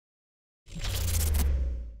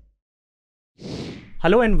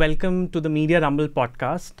Hello and welcome to the Media Rumble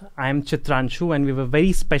podcast. I am Chitranshu and we have a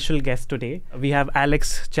very special guest today. We have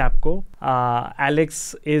Alex Chapko.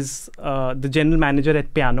 Alex is the general manager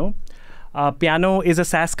at Piano. Piano is a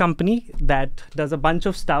SaaS company that does a bunch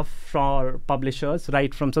of stuff for publishers,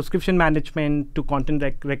 right from subscription management to content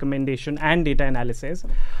recommendation and data analysis.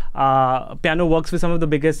 Piano works with some of the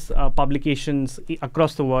biggest publications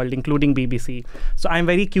across the world, including BBC. So I'm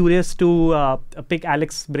very curious to pick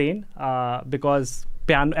Alex's brain because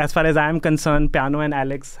Piano, as far as I am concerned, Piano and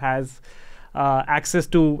Alex has access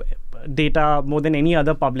to data more than any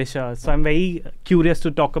other publisher. So I'm very curious to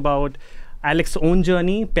talk about Alex's own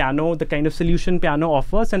journey, Piano, the kind of solution Piano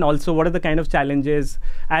offers, and also what are the kind of challenges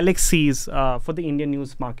Alex sees for the Indian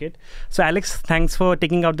news market. So Alex, thanks for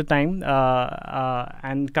taking out the time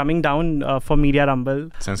and coming down for Media Rumble.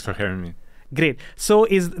 Thanks for having me. Great. So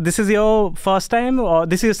this is your first time or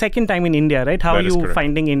this is your second time in India, right? How are you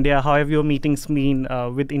finding India? How have your meetings been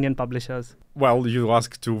with Indian publishers? Well, you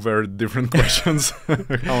asked two very different questions.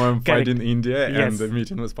 How I'm finding India and the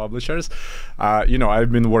meeting with publishers.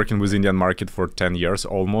 I've been working with Indian market for 10 years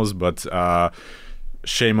almost, but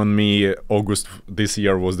shame on me, August this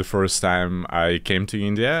year was the first time I came to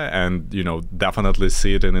India, and definitely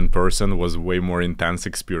sitting in person was way more intense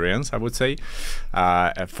experience, I would say,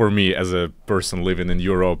 for me as a person living in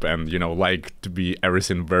Europe and like to be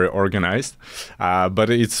everything very organized, but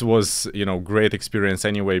it was great experience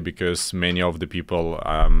anyway, because many of the people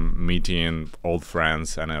meeting old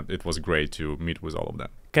friends, and it was great to meet with all of them.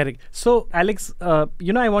 Correct. So, Alex, I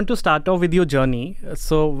want to start off with your journey.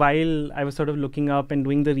 So, while I was sort of looking up and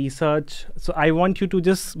doing the research, so I want you to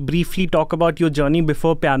just briefly talk about your journey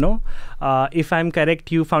before Piano. If I'm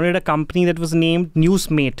correct, you founded a company that was named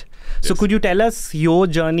Newsmate. Yes. So, could you tell us your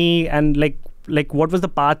journey and like what was the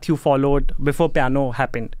path you followed before Piano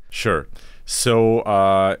happened? Sure. So,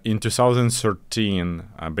 in 2013,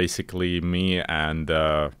 basically me and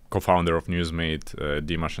co-founder of Newsmate,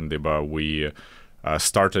 Dimash and Deba, we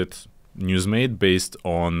started Newsmate based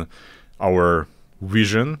on our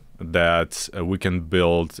vision that we can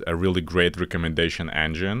build a really great recommendation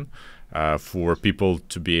engine for people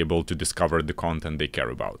to be able to discover the content they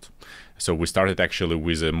care about. So we started actually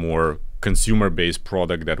with a more consumer-based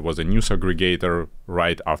product that was a news aggregator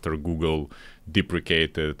right after Google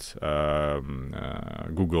deprecated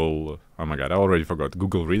Google, oh my God, I already forgot,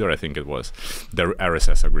 Google Reader, I think it was, their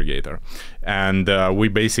RSS aggregator. And we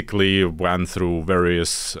basically went through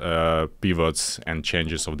various pivots and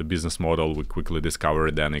changes of the business model. We quickly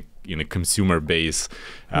discovered that in a consumer-based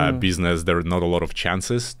business, there are not a lot of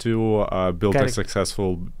chances to build a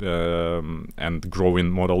successful and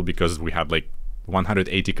growing model, because we had like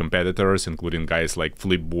 180 competitors, including guys like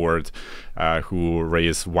Flipboard, who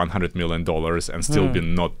raised $100 million and still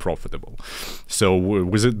been not profitable. So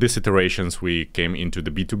with these iterations, we came into the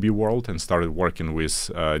B2B world and started working with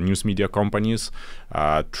news media companies,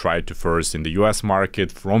 tried to first in the US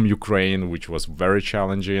market from Ukraine, which was very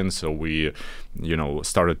challenging. So we,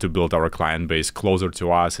 started to build our client base closer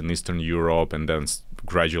to us in Eastern Europe, and then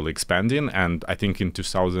gradually expanding. And I think in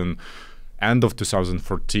end of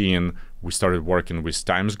 2014, we started working with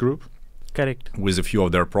Times Group. Correct. With a few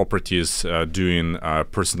of their properties doing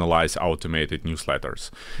personalized automated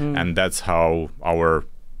newsletters. And that's how our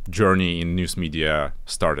journey in news media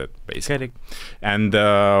started, basically. Correct. And,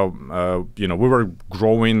 we were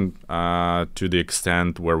growing to the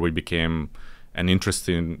extent where we became an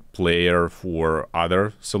interesting player for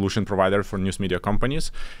other solution providers for news media companies.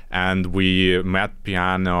 And we met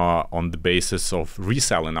Piano on the basis of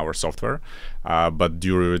reselling our software. But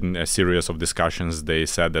during a series of discussions, they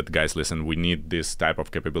said that, guys, listen, we need this type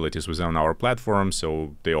of capabilities within our platform.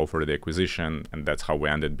 So they offered the acquisition, and that's how we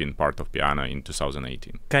ended being part of Piano in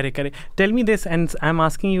 2018. Correct. Tell me this, and I'm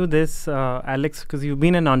asking you this, Alex, because you've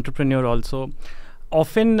been an entrepreneur also.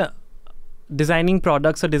 Often, designing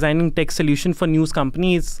products or designing tech solution for news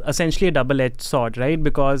companies is essentially a double-edged sword, right?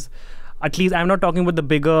 Because at least I'm not talking about the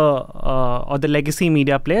bigger or the legacy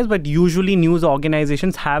media players, but usually news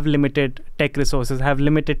organizations have limited tech resources, have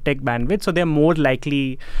limited tech bandwidth. So they're more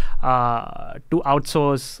likely to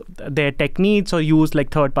outsource their tech needs or use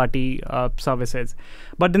like third-party services.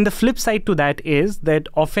 But then the flip side to that is that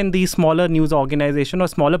often these smaller news organizations or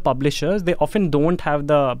smaller publishers, they often don't have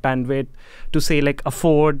the bandwidth to say like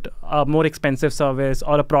afford a more expensive service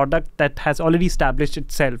or a product that has already established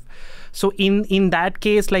itself. So in that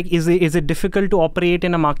case, like, is it difficult to operate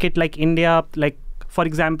in a market like India? Like, for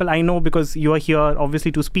example, I know because you are here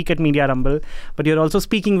obviously to speak at Media Rumble, but you're also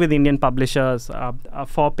speaking with Indian publishers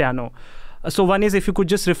for Piano. So one is, if you could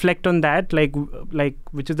just reflect on that, like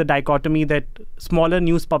which is the dichotomy that smaller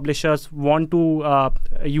news publishers want to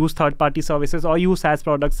use third-party services or use SaaS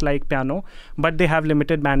products like Piano, but they have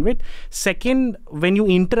limited bandwidth. Second, when you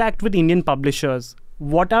interact with Indian publishers,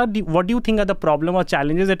 what do you think are the problem or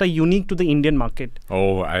challenges that are unique to the Indian market?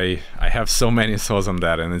 Oh, I have so many thoughts on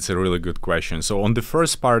that, and it's a really good question. So on the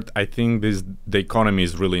first part, I think the economy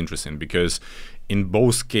is really interesting because in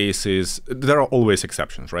both cases, there are always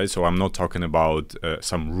exceptions, right? So I'm not talking about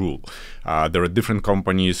some rule. There are different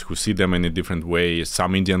companies who see them in a different way.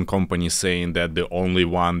 Some Indian companies saying that the only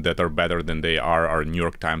one that are better than they are New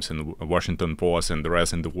York Times and Washington Post, and the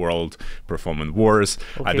rest in the world performing worse.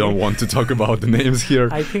 Okay. I don't want to talk about the names here.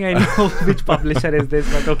 I think I know which publisher is this,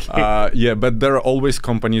 but okay. Yeah, but there are always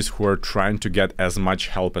companies who are trying to get as much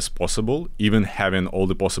help as possible, even having all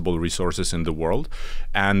the possible resources in the world.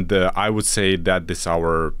 And I would say that this is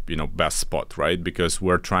our best spot, right? Because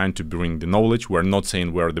we're trying to bring the knowledge. We're not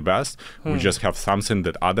saying we're the best. We just have something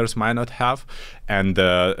that others might not have. And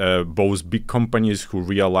both big companies who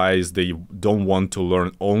realize they don't want to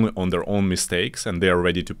learn only on their own mistakes, and they are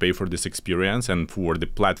ready to pay for this experience and for the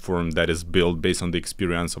platform that is built based on the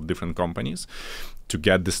experience of different companies to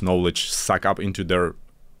get this knowledge suck up into their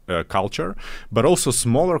culture. But also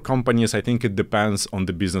smaller companies, I think it depends on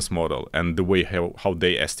the business model and the way how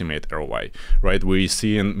they estimate ROI, right? We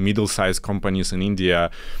see in middle-sized companies in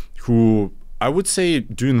India who I would say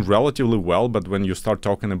doing relatively well, but when you start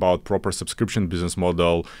talking about proper subscription business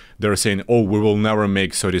model, they're saying, oh, we will never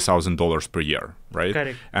make $30,000 per year, right?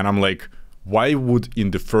 Correct. And I'm like, why would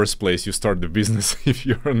in the first place you start the business if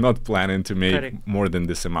you're not planning to make Correct. more than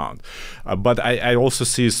this amount? But I also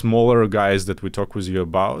see smaller guys that we talk with you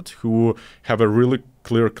about who have a really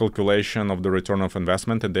clear calculation of the return of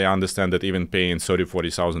investment, and they understand that even paying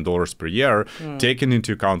 $30,000-$40,000 per year, taking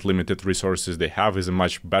into account limited resources they have, is a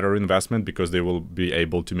much better investment because they will be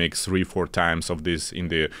able to make 3-4 times of this in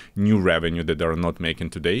the new revenue that they're not making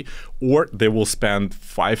today, or they will spend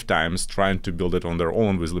 5 times trying to build it on their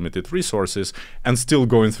own with limited resources and still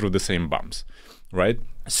going through the same bumps, right?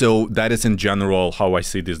 So that is in general how I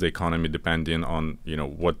see the economy, depending on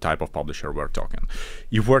what type of publisher we're talking.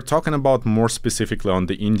 If we're talking about more specifically on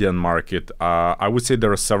the Indian market, I would say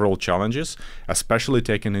there are several challenges, especially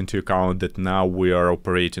taking into account that now we are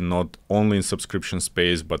operating not only in subscription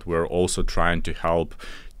space, but we're also trying to help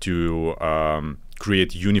to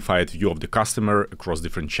create unified view of the customer across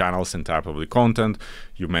different channels and type of the content.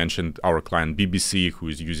 You mentioned our client BBC, who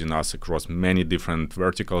is using us across many different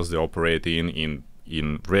verticals they operate in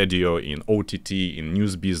radio, in OTT, in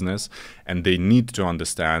news business, and they need to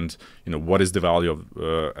understand, what is the value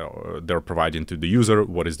of they're providing to the user,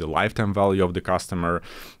 what is the lifetime value of the customer,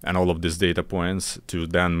 and all of these data points to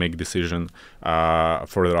then make decision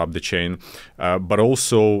further up the chain, but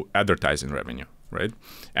also advertising revenue, right?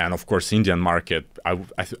 And of course, Indian market,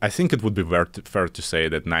 I think it would be fair to say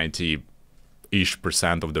that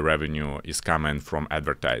 90% of the revenue is coming from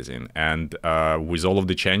advertising. And with all of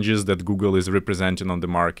the changes that Google is representing on the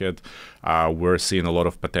market, we're seeing a lot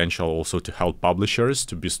of potential also to help publishers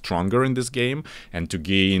to be stronger in this game and to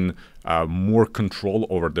gain more control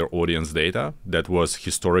over their audience data that was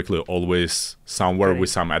historically always somewhere with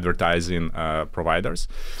some advertising providers.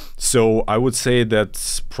 So I would say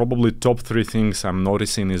that probably top 3 things I'm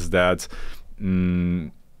noticing is that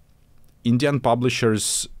Indian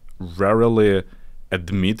publishers rarely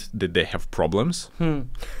admit that they have problems,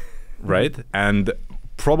 right? And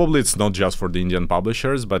probably it's not just for the Indian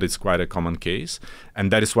publishers, but it's quite a common case.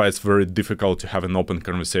 And that is why it's very difficult to have an open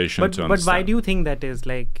conversation to understand. But why do you think that is?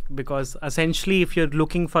 Like, because essentially if you're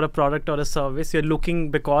looking for a product or a service, you're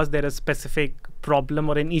looking because there is a specific problem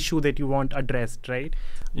or an issue that you want addressed, right?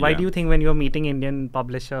 Why do you think when you're meeting Indian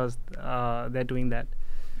publishers, they're doing that?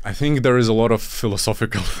 I think there is a lot of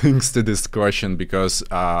philosophical things to this question, because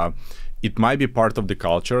it might be part of the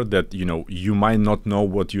culture that you might not know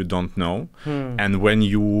what you don't know, and when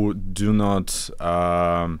you do not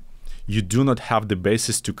have the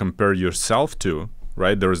basis to compare yourself to,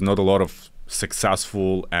 right? There is not a lot of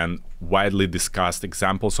successful and widely discussed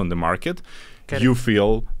examples on the market. You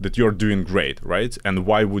feel that you're doing great, right? And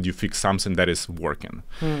why would you fix something that is working?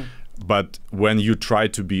 But when you try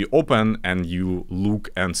to be open and you look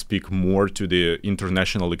and speak more to the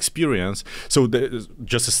international experience, so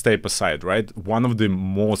just a step aside, right? One of the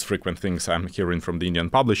most frequent things I'm hearing from the Indian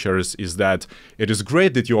publishers is that it is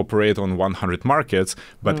great that you operate on 100 markets,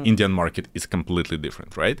 but Indian market is completely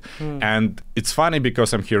different, right? And it's funny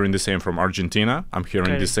because I'm hearing the same from Argentina, I'm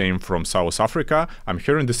hearing the same from South Africa, I'm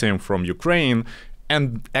hearing the same from Ukraine,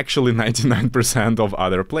 and actually 99% of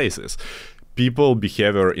other places. people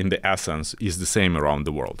behavior in the essence is the same around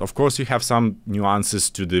the world. Of course, you have some nuances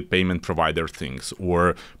to the payment provider things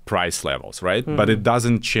or price levels, right? But it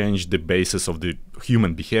doesn't change the basis of the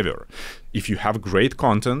human behavior. If you have great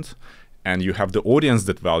content and you have the audience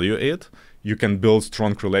that value it, you can build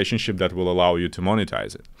strong relationship that will allow you to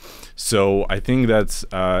monetize it. So I think that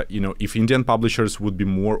if Indian publishers would be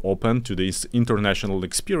more open to this international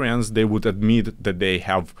experience, they would admit that they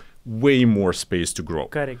have way more space to grow.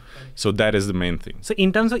 Correct. So that is the main thing. So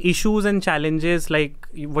in terms of issues and challenges, like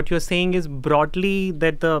what you're saying is broadly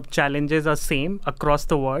that the challenges are same across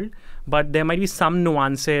the world, but there might be some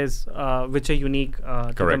nuances which are unique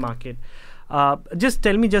to the market. Just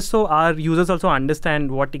tell me, just so our users also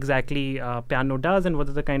understand what exactly Payano does and what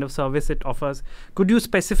is the kind of service it offers. Could you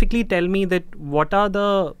specifically tell me that what are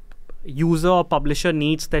the user or publisher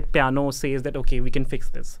needs that Payano says that, okay, we can fix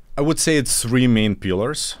this? I would say it's three main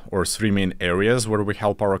pillars or three main areas where we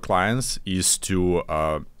help our clients is to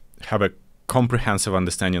have a comprehensive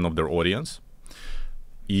understanding of their audience,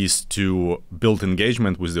 is to build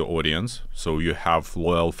engagement with the audience, so you have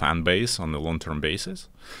loyal fan base on a long-term basis,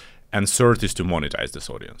 and third is to monetize this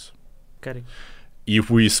audience. Correct.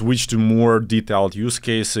 If we switch to more detailed use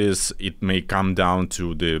cases, it may come down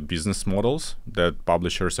to the business models that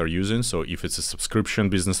publishers are using. So if it's a subscription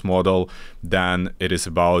business model, then it is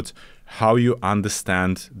about how you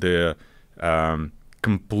understand the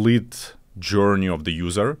complete journey of the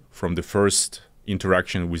user from the first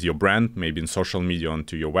interaction with your brand, maybe in social media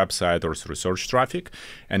onto your website or through search traffic,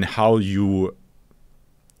 and how you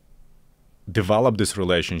develop this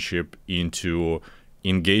relationship into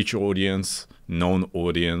engaged audience, known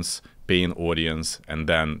audience, paying audience, and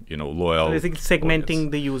then loyal. So I think segmenting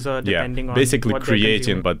audience. The user depending on basically what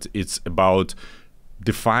creating, but it's about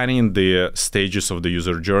defining the stages of the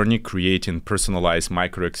user journey, creating personalized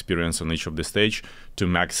micro experience on each of the stage to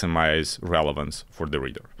maximize relevance for the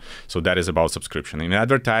reader. So that is about subscription. In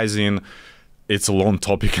advertising, it's a long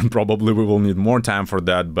topic, and probably we will need more time for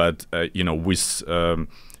that. But with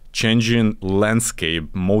changing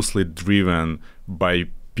landscape, mostly driven by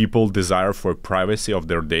people desire for privacy of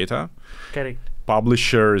their data. Correct.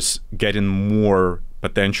 Publishers getting more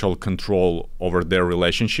potential control over their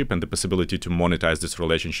relationship and the possibility to monetize this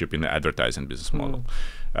relationship in the advertising business model.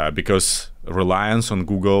 Because reliance on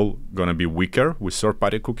Google gonna be weaker with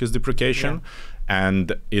third-party cookies deprecation,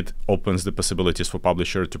 and it opens the possibilities for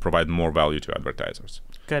publishers to provide more value to advertisers.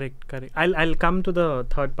 Correct. I'll come to the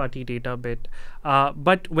third-party data bit.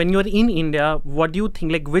 But when you're in India, what do you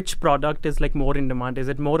think, like which product is like more in demand? Is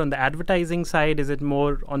it more on the advertising side? Is it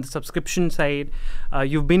more on the subscription side?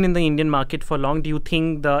 You've been in the Indian market for long. Do you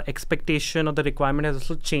think the expectation or the requirement has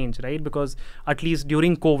also changed, right? Because at least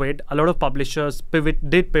during COVID, a lot of publishers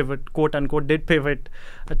did pivot, quote unquote,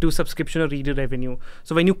 to subscription or reader revenue.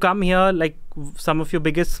 So when you come here, like some of your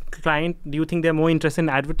biggest client, do you think they're more interested in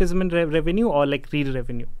advertisement revenue or like reader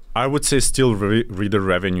revenue? I would say still reader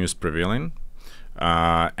revenue is prevailing.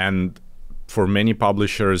 And for many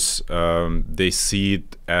publishers, they see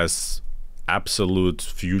it as absolute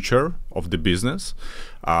future of the business.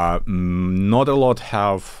 Not a lot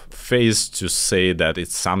have face to say that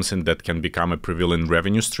it's something that can become a prevailing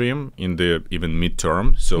revenue stream in the even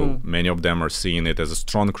midterm. So many of them are seeing it as a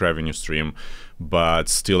strong revenue stream, but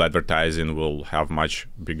still advertising will have much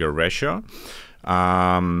bigger ratio.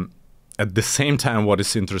 At the same time, what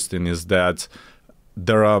is interesting is that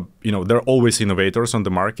there are always innovators on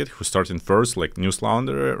the market who start in first, like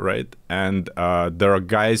Newslaundry, right? And there are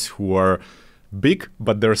guys who are big,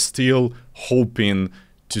 but they're still hoping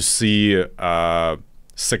to see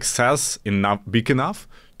success big enough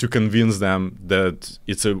to convince them that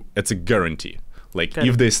it's a guarantee. Like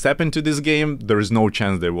if they step into this game, there is no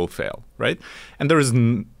chance they will fail, right? And there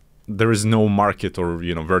is no market or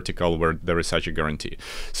vertical where there is such a guarantee.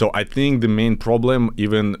 So I think the main problem,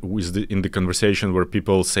 even in the conversation where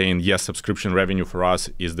people saying yes, subscription revenue for us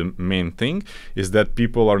is the main thing, is that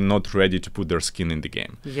people are not ready to put their skin in the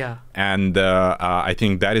game. Yeah. And I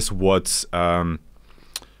think that is what's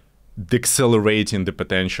decelerating the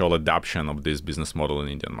potential adoption of this business model in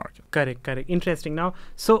the Indian market. Correct. Interesting. Now,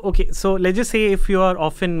 so let's just say if you are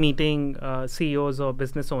often meeting CEOs or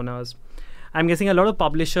business owners, I'm guessing a lot of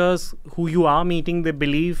publishers who you are meeting, they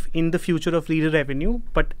believe in the future of reader revenue,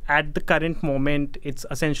 but at the current moment, it's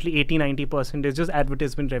essentially 80-90% is just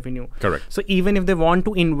advertisement revenue. Correct. So even if they want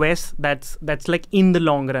to invest, that's like in the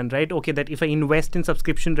long run, right? Okay, that if I invest in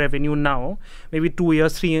subscription revenue now, maybe 2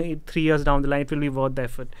 years, 3 years down the line, it will be worth the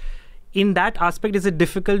effort. In that aspect, is it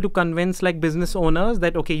difficult to convince like business owners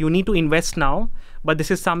that, okay, you need to invest now, but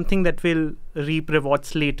this is something that will reap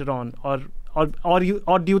rewards later on, or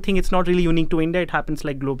do you think it's not really unique to India? It happens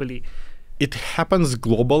like globally. It happens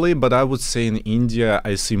globally, but I would say in India,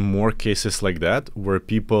 I see more cases like that where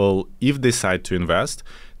people, if they decide to invest,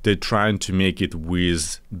 they're trying to make it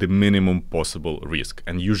with the minimum possible risk.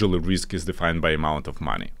 And usually risk is defined by amount of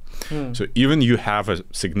money. So even you have a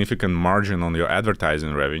significant margin on your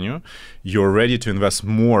advertising revenue, you're ready to invest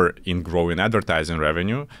more in growing advertising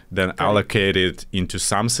revenue than allocate it into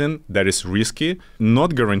something that is risky,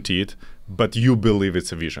 not guaranteed, but you believe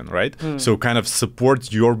it's a vision, right? So kind of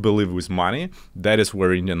support your belief with money. That is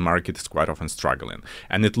where Indian market is quite often struggling.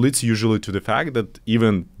 And it leads usually to the fact that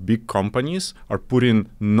even big companies are putting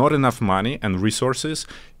not enough money and resources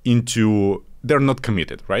into, they're not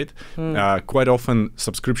committed, right? Quite often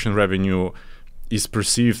subscription revenue is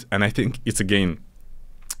perceived, and I think it's again,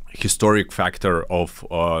 historic factor of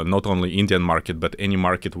not only Indian market, but any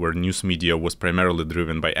market where news media was primarily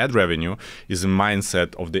driven by ad revenue, is a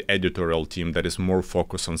mindset of the editorial team that is more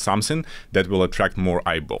focused on something that will attract more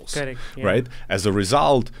eyeballs, right? As a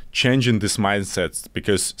result, changing this mindset,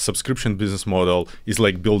 because subscription business model is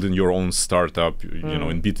like building your own startup, you know,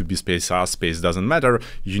 in B2B space, SaaS space, doesn't matter.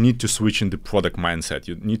 You need to switch in the product mindset.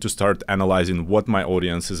 You need to start analyzing what my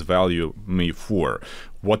audiences value me for,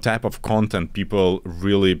 what type of content people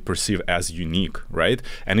really perceive as unique, right?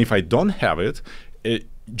 And if I don't have it,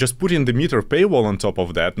 just putting the meter paywall on top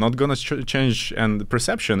of that, not gonna change and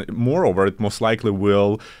perception. Moreover, it most likely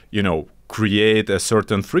will, you know, create a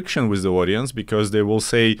certain friction with the audience, because they will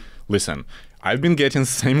say, listen, I've been getting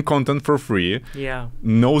same content for free,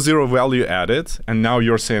 no zero value added, and now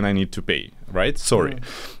you're saying I need to pay, right? Sorry.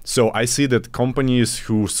 So I see that companies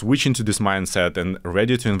who switch into this mindset and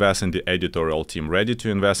ready to invest in the editorial team, ready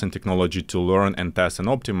to invest in technology to learn and test and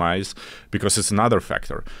optimize, because it's another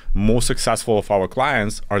factor. Most successful of our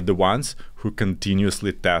clients are the ones who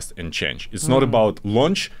continuously test and change. It's not about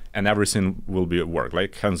launch and everything will be work,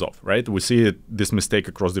 like hands off, right? We see this mistake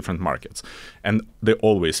across different markets, and they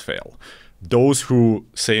always fail. Those who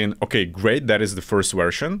saying, okay, great, that is the first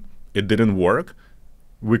version, it didn't work,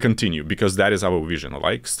 we continue, because that is our vision,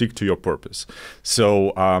 like stick to your purpose.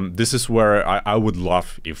 So this is where I would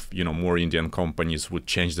love if, you know, more Indian companies would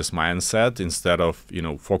change this mindset instead of, you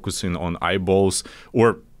know, focusing on eyeballs,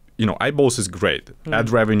 or, you know, eyeballs is great. Ad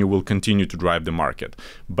revenue will continue to drive the market,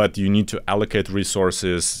 but you need to allocate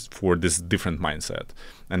resources for this different mindset,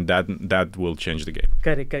 and that will change the game.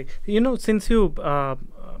 Correct. You know, since you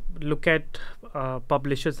look at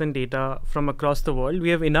publishers and data from across the world, we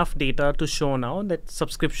have enough data to show now that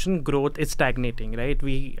subscription growth is stagnating, right?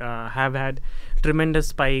 We have had tremendous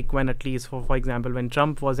spike when, at least for example, when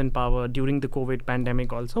Trump was in power, during the COVID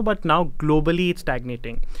pandemic also, but now globally it's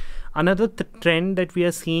stagnating. Another trend that we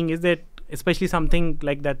are seeing is that, especially something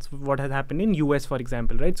like that's what has happened in US, for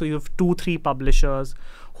example, right? So you have 2-3 publishers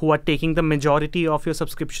who are taking the majority of your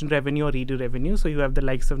subscription revenue or reader revenue. So you have the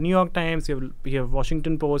likes of New York Times, you have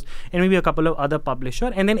Washington Post, and maybe a couple of other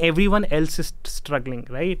publishers, and then everyone else is struggling,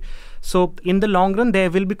 right? So in the long run, there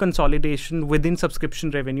will be consolidation within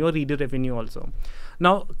subscription revenue or reader revenue also.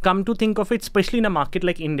 Now, come to think of it, especially in a market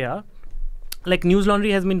like India, like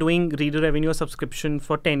Newslaundry has been doing reader revenue or subscription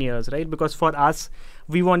for 10 years, right? Because for us,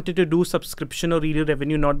 we wanted to do subscription or reader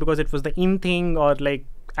revenue, not because it was the in thing or like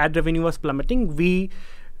ad revenue was plummeting. We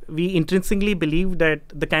intrinsically believe that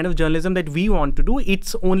the kind of journalism that we want to do,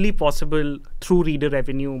 it's only possible through reader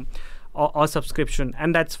revenue or subscription.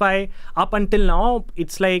 And that's why up until now,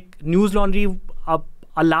 it's like Newslaundry,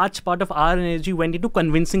 a large part of our energy went into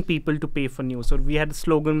convincing people to pay for news. So we had a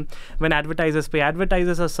slogan, when advertisers pay,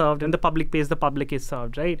 advertisers are served, and the public pays, the public is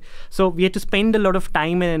served, right? So we had to spend a lot of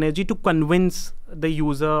time and energy to convince the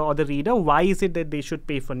user or the reader why is it that they should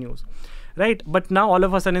pay for news, right? But now all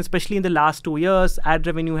of a sudden, especially in the last 2 years, ad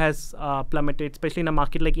revenue has plummeted, especially in a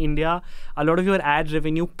market like India. A lot of your ad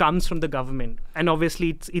revenue comes from the government, and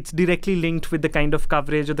obviously it's directly linked with the kind of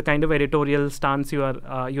coverage or the kind of editorial stance you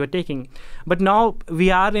are taking. But now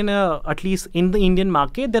we are in at least in the Indian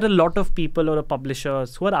market, there are a lot of people or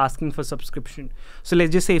publishers who are asking for subscription. So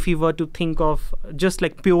let's just say if we were to think of just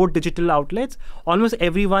like pure digital outlets, almost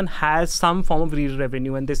everyone has some form of reader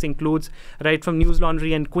revenue, and this includes right from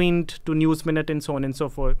Newslaundry and Quint to News Minute and so on and so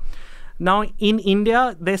forth. Now in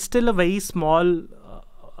India, there's still a very small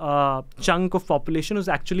chunk of population who's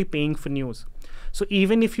actually paying for news. So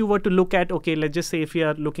even if you were to look at, okay, let's just say if you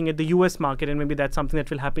are looking at the US market, and maybe that's something that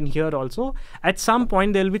will happen here also, at some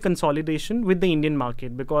point there will be consolidation with the Indian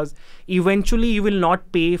market, because eventually you will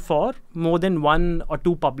not pay for more than 1 or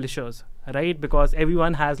 2 publishers, right? Because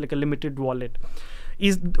everyone has like a limited wallet.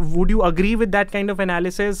 Would you agree with that kind of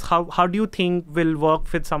analysis? How do you think will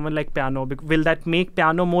work with someone like Piano? Will that make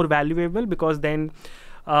Piano more valuable? Because then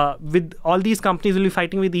with all these companies will be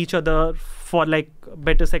fighting with each other for like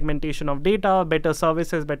better segmentation of data, better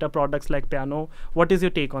services, better products like Piano. What is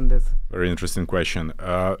your take on this? Very interesting question.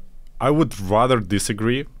 I would rather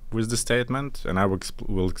disagree with the statement, and I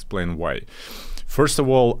will explain why. First of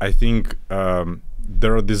all, I think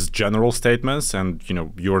there are these general statements, and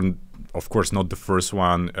you're of course not the first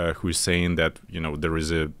one who is saying that there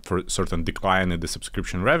is a certain decline in the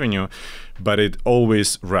subscription revenue, but it's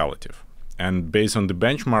always relative. And based on the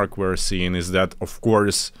benchmark we're seeing is that, of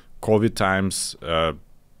course, COVID times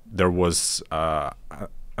there was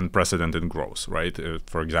unprecedented growth, right?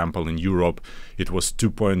 For example, in Europe, it was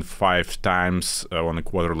 2.5 times on a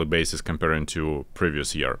quarterly basis comparing to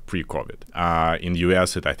previous year, pre-COVID. In the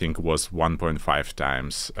US, I think it was 1.5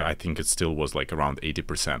 times. I think it still was like around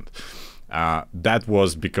 80%. That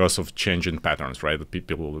was because of changing patterns, right?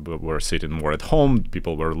 People were sitting more at home.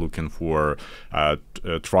 People were looking for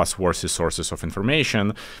trustworthy sources of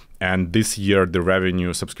information. And this year,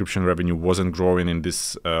 the subscription revenue wasn't growing in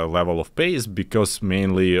this level of pace because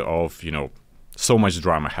mainly of, so much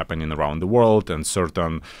drama happening around the world, and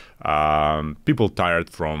certain people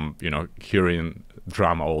tired from, hearing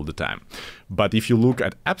drama all the time. But if you look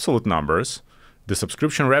at absolute numbers, the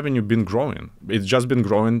subscription revenue been growing. It's just been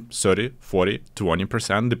growing 30, 40,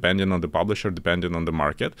 20%, depending on the publisher, depending on the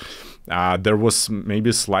market. There was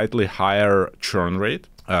maybe slightly higher churn rate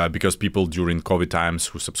because people during COVID times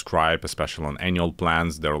who subscribe, especially on annual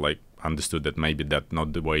plans, they're like understood that maybe that's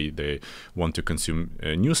not the way they want to consume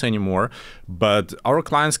news anymore. But our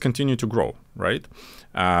clients continue to grow, right?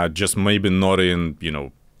 Just maybe not in,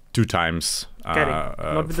 2 times.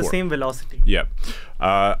 Not with the same velocity. Yeah.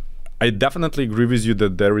 I definitely agree with you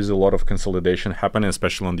that there is a lot of consolidation happening,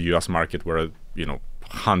 especially on the US market where,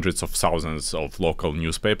 hundreds of thousands of local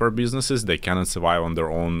newspaper businesses, they cannot survive on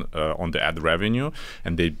their own on the ad revenue,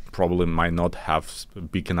 and they probably might not have a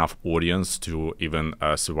big enough audience to even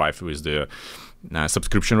survive with the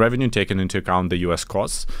subscription revenue, taking into account the US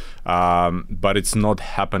costs. But it's not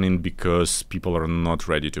happening because people are not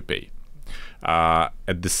ready to pay.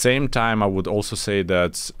 At the same time, I would also say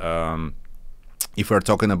that if we're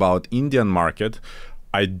talking about Indian market,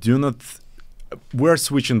 we're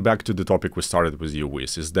switching back to the topic we started with you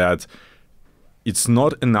with, is that it's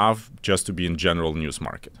not enough just to be in general news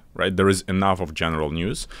market, right? There is enough of general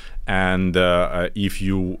news. And if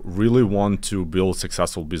you really want to build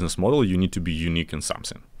successful business model, you need to be unique in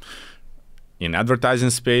something. In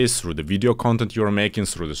advertising space, through the video content you're making,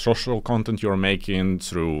 through the social content you're making,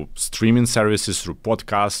 through streaming services, through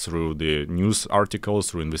podcasts, through the news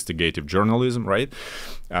articles, through investigative journalism, right?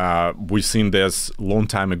 We've seen this long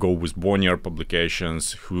time ago with Bonnier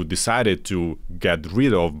Publications, who decided to get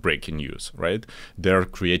rid of breaking news, right? They're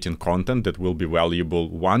creating content that will be valuable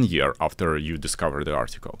 1 year after you discover the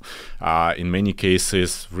article. In many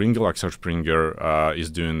cases, Axel Springer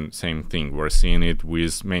is doing same thing. We're seeing it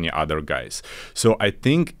with many other guys. So I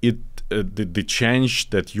think the change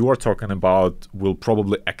that you are talking about will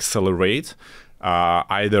probably accelerate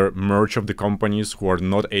either merge of the companies who are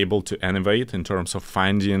not able to innovate in terms of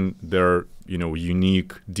finding their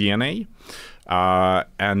unique DNA.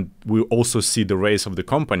 And we also see the race of the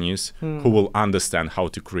companies who will understand how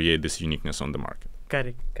to create this uniqueness on the market.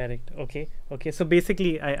 Correct. Okay. So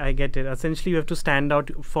basically, I get it. Essentially, you have to stand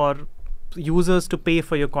out for users to pay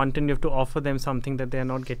for your content. You have to offer them something that they are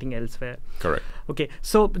not getting elsewhere. Correct. Okay,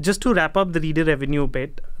 so just to wrap up the reader revenue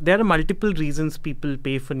bit, there are multiple reasons people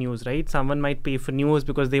pay for news, right? Someone might pay for news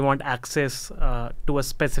because they want access to a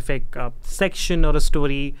specific section or a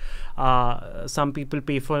story. Some people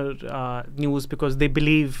pay for news because they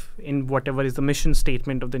believe in whatever is the mission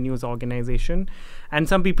statement of the news organization. And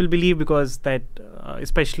some people believe because that,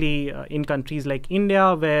 especially in countries like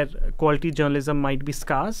India, where quality journalism might be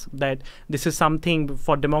scarce, that this is something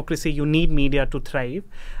for democracy, you need media to thrive.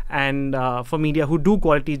 And for media who do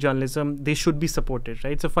quality journalism, they should be supported,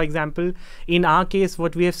 right? So for example, in our case,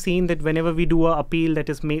 what we have seen that whenever we do an appeal that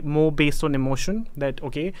is more based on emotion, that,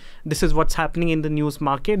 okay, this is what's happening in the news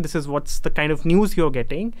market, this is what's the kind of news you're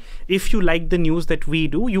getting. If you like the news that we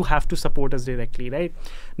do, you have to support us directly, right?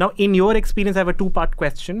 Now, in your experience, I have a two-part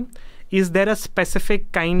question. Is there a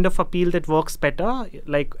specific kind of appeal that works better?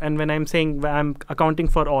 Like, and when I'm saying, I'm accounting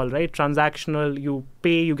for all, right? Transactional, you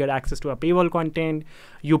pay, you get access to our paywall content.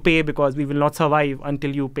 You pay because we will not survive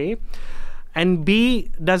until you pay. And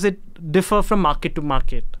B, does it differ from market to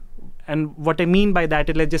market? And what I mean by that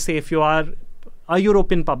is, let's just say if you are a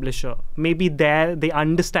European publisher, maybe there they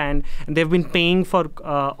understand and they've been paying for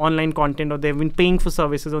online content, or they've been paying for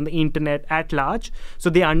services on the internet at large, so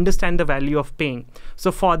they understand the value of paying.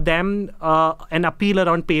 So for them, an appeal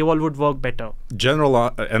around paywall would work better.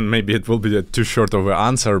 General, and maybe it will be too short of an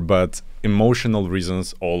answer, but emotional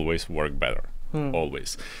reasons always work better.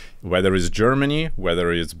 Always. Whether it's Germany, whether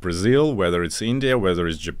it's Brazil, whether it's India, whether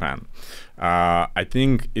it's Japan. I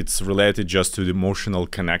think it's related just to the emotional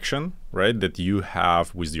connection, right, that you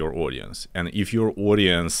have with your audience. And if your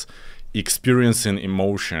audience experiencing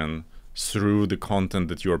emotion through the content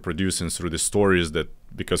that you are producing, through the stories that,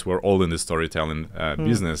 because we're all in the storytelling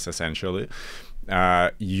business, essentially,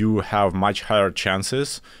 you have much higher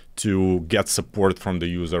chances to get support from the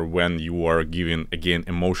user when you are giving, again,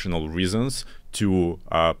 emotional reasons to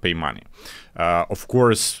pay money. Of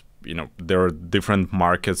course, there are different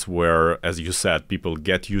markets where, as you said, people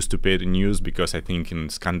get used to paid news, because I think in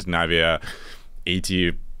Scandinavia,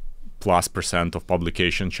 80+% of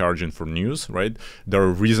publication charging for news, right? There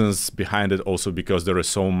are reasons behind it also, because there is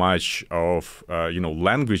so much of,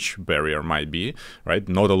 language barrier might be, right?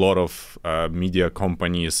 Not a lot of media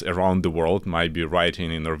companies around the world might be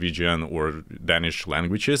writing in Norwegian or Danish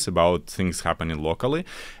languages about things happening locally.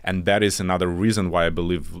 And that is another reason why I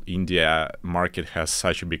believe India market has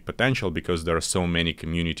such a big potential, because there are so many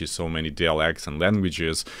communities, so many dialects and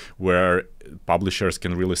languages where publishers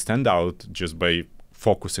can really stand out just by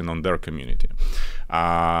focusing on their community.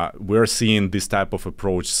 We're seeing this type of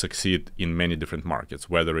approach succeed in many different markets,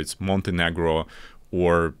 whether it's Montenegro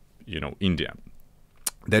or India.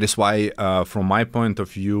 That is why, from my point of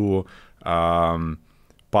view,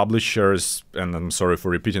 publishers, and I'm sorry for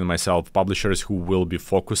repeating myself, publishers who will be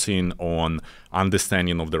focusing on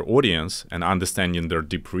understanding of their audience and understanding their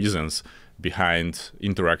deep reasons behind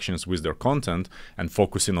interactions with their content and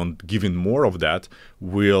focusing on giving more of that,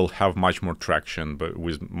 will have much more traction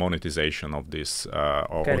with monetization of this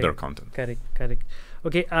of their content. Correct.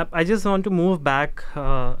 Okay, I just want to move back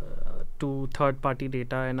to third-party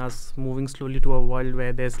data and us moving slowly to a world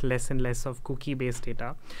where there's less and less of cookie-based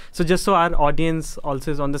data. So just so our audience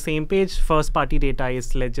also is on the same page, first-party data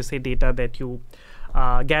is, let's just say, data that you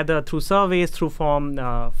gather through surveys, through form.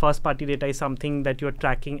 First-party data is something that you're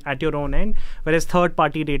tracking at your own end, whereas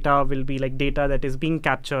third-party data will be like data that is being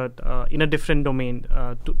captured in a different domain,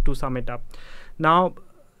 to sum it up. Now,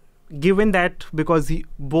 given that, because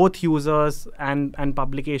both users and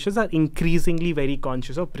publications are increasingly very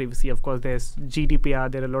conscious of privacy, of course, there's GDPR,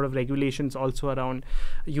 there are a lot of regulations also around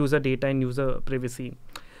user data and user privacy.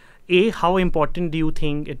 How important do you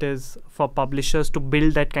think it is for publishers to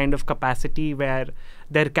build that kind of capacity where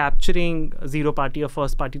they're capturing zero-party or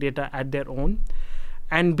first-party data at their own?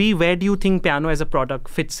 And B, where do you think Piano as a product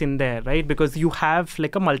fits in there, right? Because you have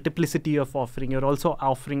like a multiplicity of offering. You're also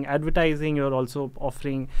offering advertising. You're also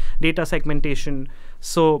offering data segmentation.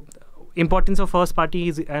 So importance of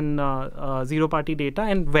first-party and zero-party data,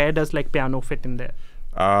 and where does like Piano fit in there?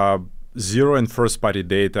 Zero and first-party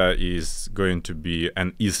data is going to be,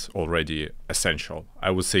 and is already, essential.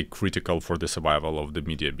 I would say critical for the survival of the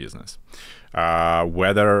media business.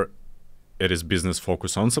 Whether it is business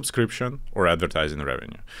focused on subscription or advertising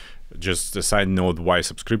revenue. Just a side note, why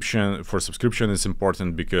subscription is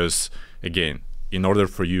important, because, again, in order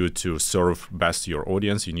for you to serve best your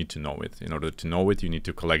audience, you need to know it. In order to know it, you need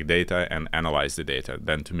to collect data and analyze the data,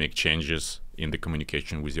 then to make changes in the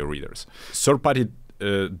communication with your readers. Third-party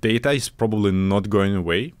data is probably not going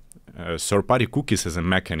away. Third-party cookies as a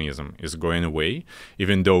mechanism is going away,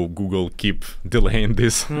 even though Google keep delaying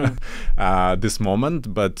this this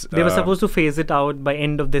moment. But they were supposed to phase it out by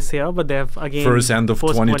end of this year, but they have again first end of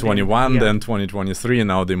 2021, then 2023, and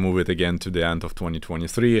now they move it again to the end of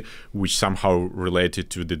 2023, which somehow related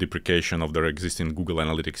to the deprecation of their existing Google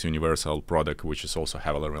Analytics Universal product, which is also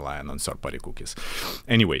heavily reliant on third-party cookies.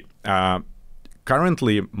 Anyway,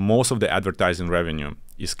 currently most of the advertising revenue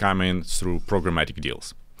is coming through programmatic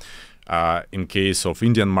deals. In case of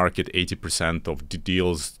Indian market, 80% of the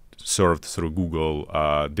deals served through Google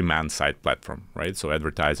demand side platform, right? So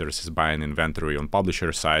advertisers is buying inventory on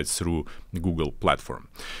publisher sides through the Google platform.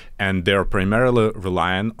 And they're primarily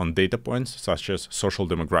relying on data points such as social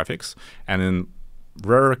demographics, and in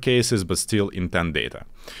rarer cases, but still intent data.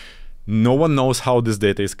 No one knows how this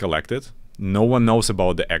data is collected. No one knows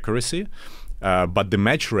about the accuracy, but the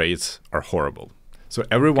match rates are horrible. So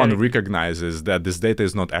everyone recognizes that this data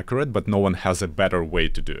is not accurate, but no one has a better way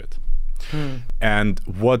to do it. And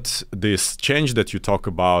what this change that you talk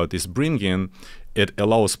about is bringing, it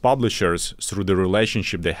allows publishers, through the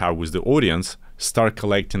relationship they have with the audience, start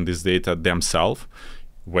collecting this data themselves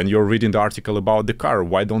when you're reading the article about the car,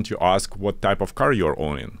 why don't you ask what type of car you're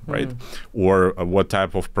owning, right? Or what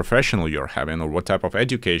type of professional you're having, or what type of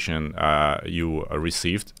education you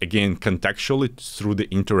received? Again, contextually through the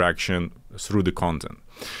interaction, through the content.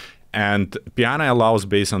 And Piana allows,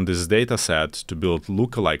 based on this data set, to build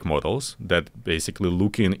lookalike models that basically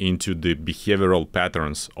looking into the behavioral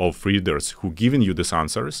patterns of readers who giving you these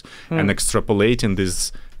answers and extrapolating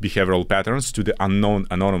these behavioral patterns to the unknown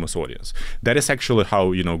anonymous audience. That is actually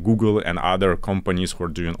how, you know, Google and other companies who are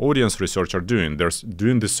doing audience research are doing. They're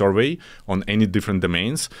doing the survey on any different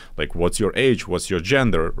domains, like what's your age, what's your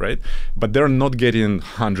gender, right? But they're not getting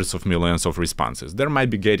hundreds of millions of responses. They might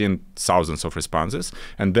be getting thousands of responses,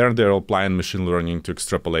 and there they're applying machine learning to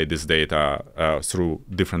extrapolate this data through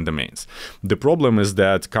different domains. The problem is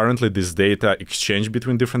that currently this data exchange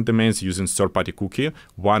between different domains using third-party cookie.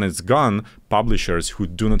 When it's gone, publishers who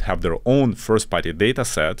do not have their own first-party data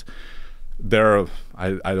set, they're,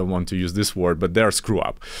 I don't want to use this word, but they're screw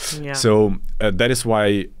up. Yeah. So that is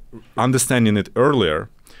why understanding it earlier,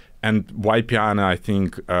 and why Piana, I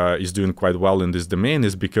think, is doing quite well in this domain,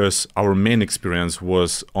 is because our main experience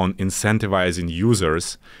was on incentivizing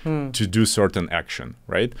users to do certain action,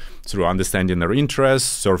 right? Through understanding their interests,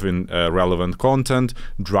 serving relevant content,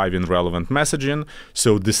 driving relevant messaging.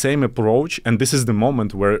 So the same approach, and this is the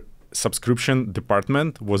moment where subscription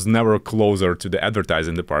department was never closer to the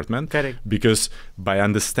advertising department. Correct. Because by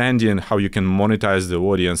understanding how you can monetize the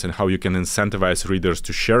audience and how you can incentivize readers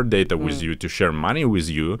to share data with you, to share money with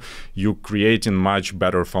you, you're creating much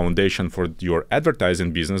better foundation for your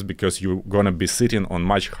advertising business, because you're going to be sitting on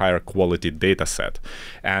much higher quality data set.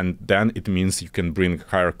 And then it means you can bring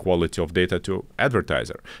higher quality of data to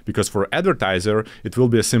advertiser. Because for advertiser, it will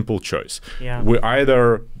be a simple choice. Yeah. We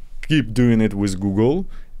either keep doing it with Google,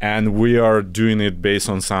 and we are doing it based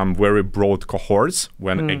on some very broad cohorts,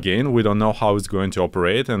 when again, we don't know how it's going to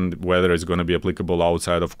operate and whether it's going to be applicable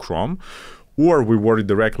outside of Chrome. Or we work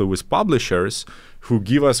directly with publishers who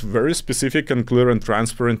give us very specific and clear and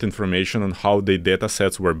transparent information on how the data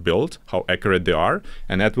sets were built, how accurate they are,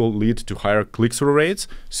 and that will lead to higher click-through rates,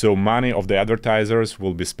 so money of the advertisers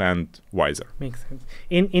will be spent wiser. Makes sense.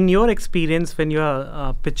 In your experience, when you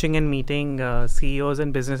are pitching and meeting CEOs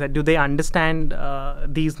and business, do they understand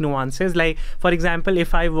these nuances? Like, for example,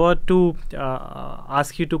 if I were to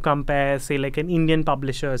ask you to compare, say, like an Indian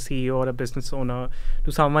publisher, CEO, or a business owner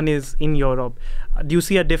to someone is in Europe, do you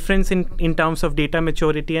see a difference in terms of data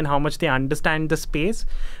maturity and how much they understand the space?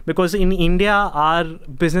 Because in India, our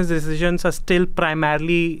business decisions are still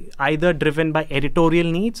primarily either driven by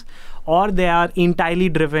editorial needs, or they are entirely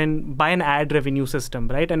driven by an ad revenue system,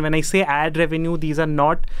 right? And when I say ad revenue, these are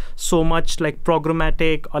not so much like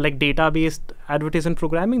programmatic or like data-based advertising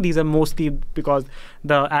programming. These are mostly because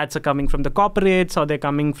the ads are coming from the corporates or they're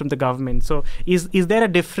coming from the government. So is there a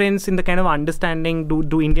difference in the kind of understanding?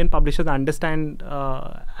 Do Indian publishers understand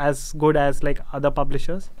as good as like other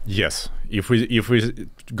publishers? Yes. If we're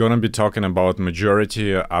gonna be talking about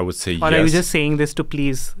majority, I would say yes. Or are you just saying this to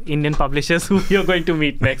please Indian publishers who you're going to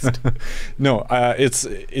meet next? No,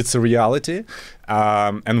 it's a reality,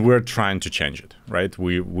 and we're trying to change it, right?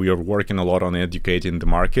 We are working a lot on educating the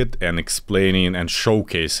market and explaining and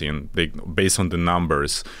showcasing, based on the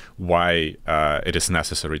numbers, why it is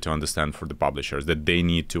necessary to understand for the publishers that they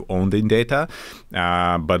need to own the data,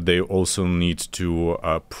 but they also need to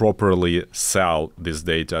properly sell this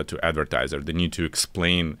data to advertisers. They need to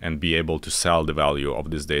explain and be able to sell the value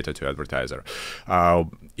of this data to advertiser.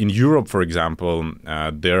 In Europe, for example,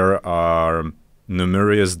 there are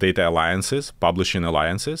numerous data alliances, publishing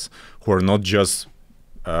alliances, who are not just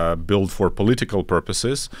built for political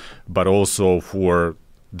purposes, but also for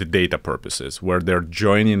the data purposes, where they're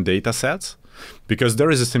joining data sets. Because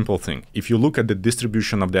there is a simple thing. If you look at the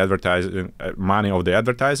distribution of the advertising money of the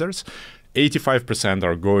advertisers, 85%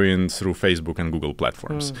 are going through Facebook and Google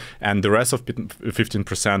platforms, and the rest of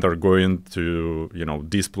 15% are going to, you know,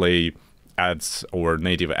 display ads or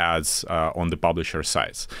native ads on the publisher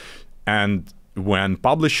sites. And when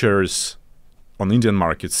publishers on the Indian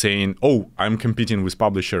market saying, "Oh, I'm competing with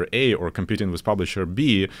publisher A or competing with publisher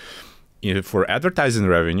B," for advertising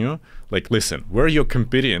revenue, like, listen, where you're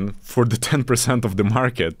competing for the 10% of the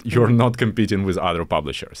market, you're not competing with other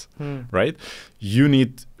publishers, right? You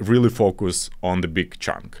need really focus on the big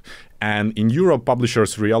chunk. And in Europe,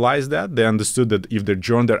 publishers realized that. They understood that if they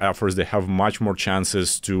join their efforts, they have much more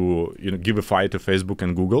chances to give a fight to Facebook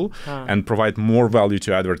and Google and provide more value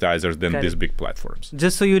to advertisers than these big platforms.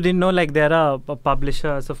 Just so you didn't know, like there are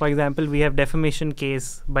publishers. So for example, we have defamation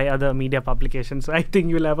case by other media publications. So I think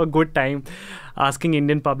you'll have a good time asking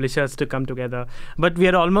Indian publishers to come together. But we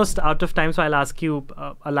are almost out of time, so I'll ask you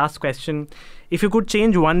a last question. If you could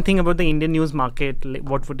change one thing about the Indian news market,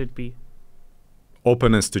 what would it be?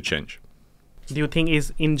 Openness to change. Do you think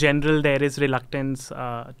in general there is reluctance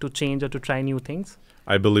to change or to try new things?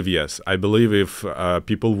 I believe yes. I believe if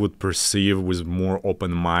people would perceive with more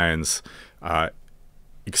open minds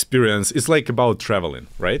experience, it's like about traveling,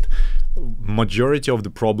 right? Majority of the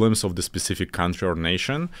problems of the specific country or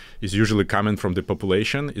nation is usually coming from the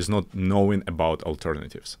population is not knowing about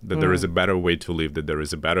alternatives, that there is a better way to live, that there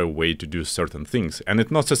is a better way to do certain things. And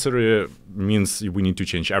it not necessarily means we need to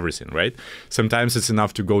change everything, right? Sometimes it's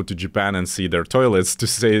enough to go to Japan and see their toilets to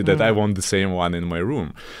say that I want the same one in my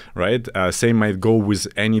room, right? Same might go with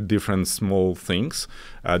any different small things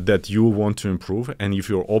that you want to improve. And if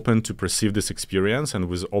you're open to perceive this experience and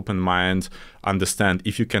with open mind, understand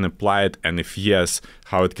if you can apply it, and if yes,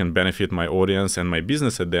 how it can benefit my audience and my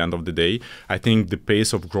business at the end of the day, I think the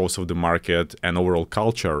pace of growth of the market and overall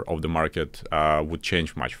culture of the market would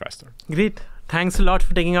change much faster. Great. Thanks a lot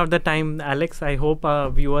for taking out the time, Alex. I hope our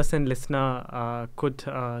viewers and listener could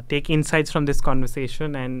take insights from this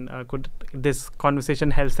conversation and this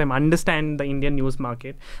conversation helps them understand the Indian news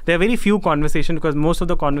market. There are very few conversations because most of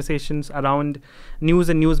the conversations around news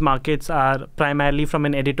and news markets are primarily from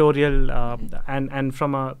an editorial and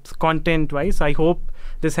from a content-wise. So I hope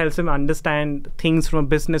this helps them understand things from a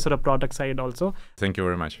business or a product side also. Thank you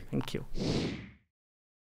very much. Thank you.